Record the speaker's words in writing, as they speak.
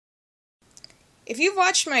If you've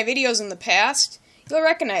watched my videos in the past, you'll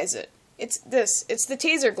recognize it. It's the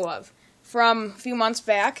Taser glove from a few months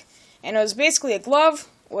back, and it was basically a glove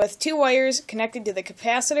with two wires connected to the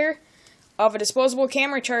capacitor of a disposable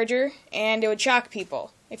camera charger, and it would shock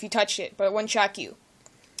people if you touched it, but it wouldn't shock you.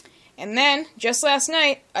 And then, just last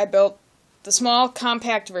night, I built the small,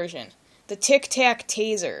 compact version, the Tic Tac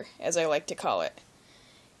Taser, as I like to call it.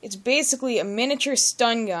 It's basically a miniature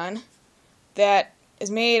stun gun that is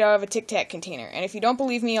made out of a Tic Tac container. And if you don't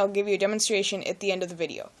believe me, I'll give you a demonstration at the end of the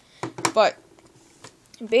video. But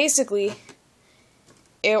basically,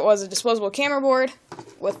 it was a disposable camera board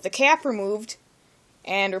with the cap removed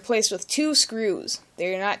and replaced with two screws.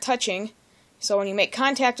 They're not touching, so when you make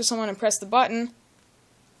contact with someone and press the button,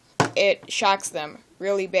 it shocks them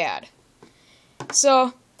really bad.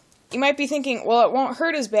 So, you might be thinking, well, it won't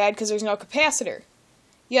hurt as bad because there's no capacitor.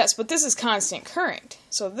 Yes, but this is constant current.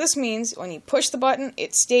 So this means when you push the button,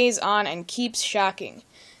 it stays on and keeps shocking.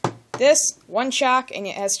 This, one shock, and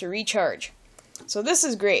it has to recharge. So this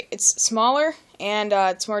is great. It's smaller, and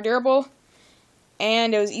it's more durable,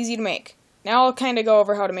 and it was easy to make. Now I'll kind of go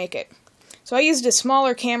over how to make it. So I used a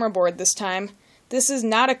smaller camera board this time. This is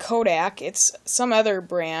not a Kodak, it's some other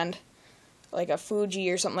brand, like a Fuji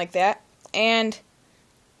or something like that. And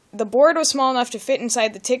the board was small enough to fit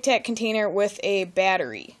inside the Tic Tac container with a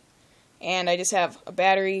battery. And I just have a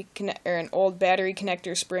battery, or an old battery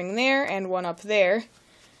connector spring there, and one up there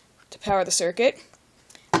to power the circuit.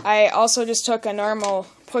 I also just took a normal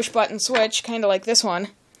push-button switch, kind of like this one,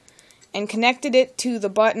 and connected it to the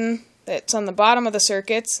button that's on the bottom of the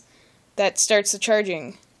circuits that starts the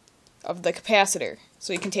charging of the capacitor,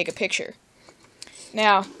 so you can take a picture.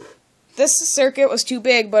 Now, this circuit was too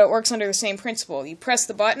big, but it works under the same principle. You press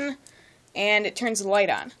the button, and it turns the light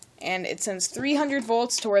on. And it sends 300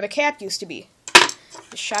 volts to where the cap used to be.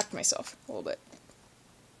 Just shocked myself a little bit.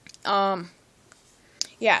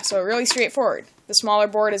 Yeah, so really straightforward. The smaller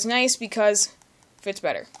board is nice because it fits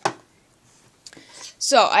better.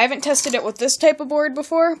 So, I haven't tested it with this type of board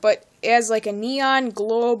before, but it has like a neon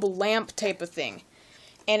globe lamp type of thing.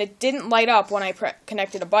 And it didn't light up when I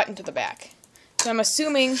connected a button to the back. So I'm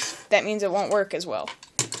assuming that means it won't work as well.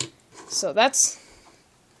 So that's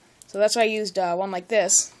why I used one like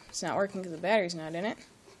this. It's not working because the battery's not in it.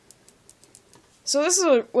 So this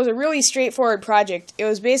was a really straightforward project. It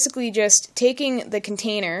was basically just taking the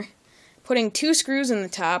container, putting two screws in the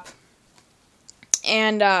top,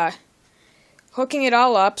 and hooking it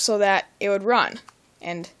all up so that it would run.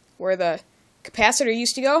 And where the capacitor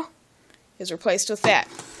used to go is replaced with that.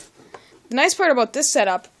 The nice part about this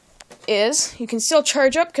setup is you can still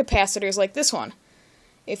charge up capacitors like this one.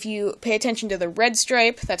 If you pay attention to the red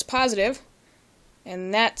stripe, that's positive,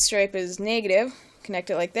 and that stripe is negative. Connect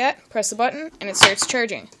it like that, press the button, and it starts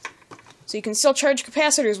charging. So you can still charge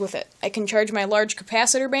capacitors with it. I can charge my large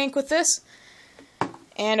capacitor bank with this,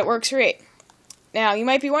 and it works great. Now, you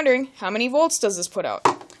might be wondering, how many volts does this put out?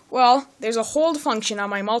 Well, there's a hold function on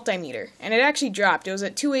my multimeter, and it actually dropped. It was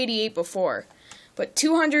at 288 before. But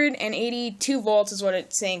 282 volts is what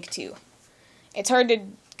it sank to. It's hard to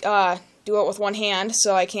do it with one hand,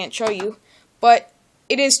 so I can't show you, but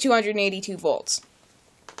it is 282 volts.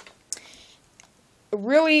 A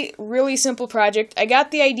really, really simple project. I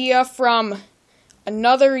got the idea from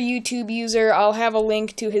another YouTube user. I'll have a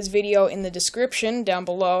link to his video in the description down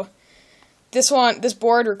below. This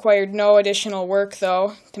board required no additional work,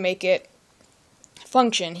 though, to make it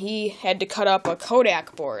function. He had to cut up a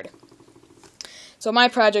Kodak board. So my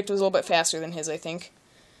project was a little bit faster than his, I think.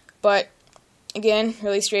 But, again,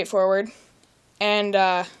 really straightforward. And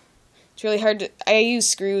it's really hard to... I used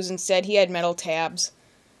screws instead. He had metal tabs.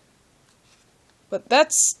 But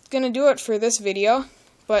that's going to do it for this video.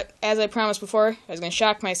 But, as I promised before, I was going to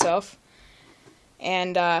shock myself.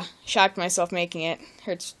 And shocked myself making it.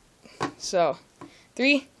 Hurts. So,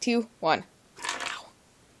 3, 2, 1. Ow.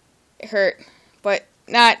 It hurt. But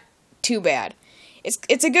not too bad.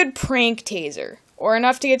 It's a good prank taser. Or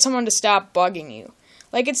enough to get someone to stop bugging you.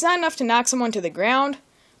 Like, it's not enough to knock someone to the ground,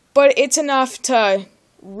 but it's enough to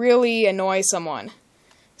really annoy someone.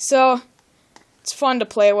 So, it's fun to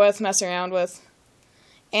play with, mess around with.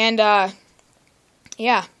 And,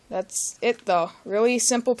 yeah, that's it, though. Really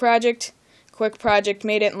simple project, quick project,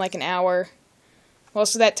 made it in like an hour.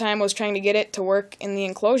 Most of that time was trying to get it to work in the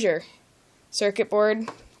enclosure. Circuit board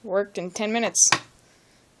worked in 10 minutes.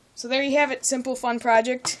 So there you have it, simple, fun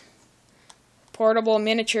project. Portable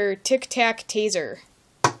miniature Tic Tac Taser.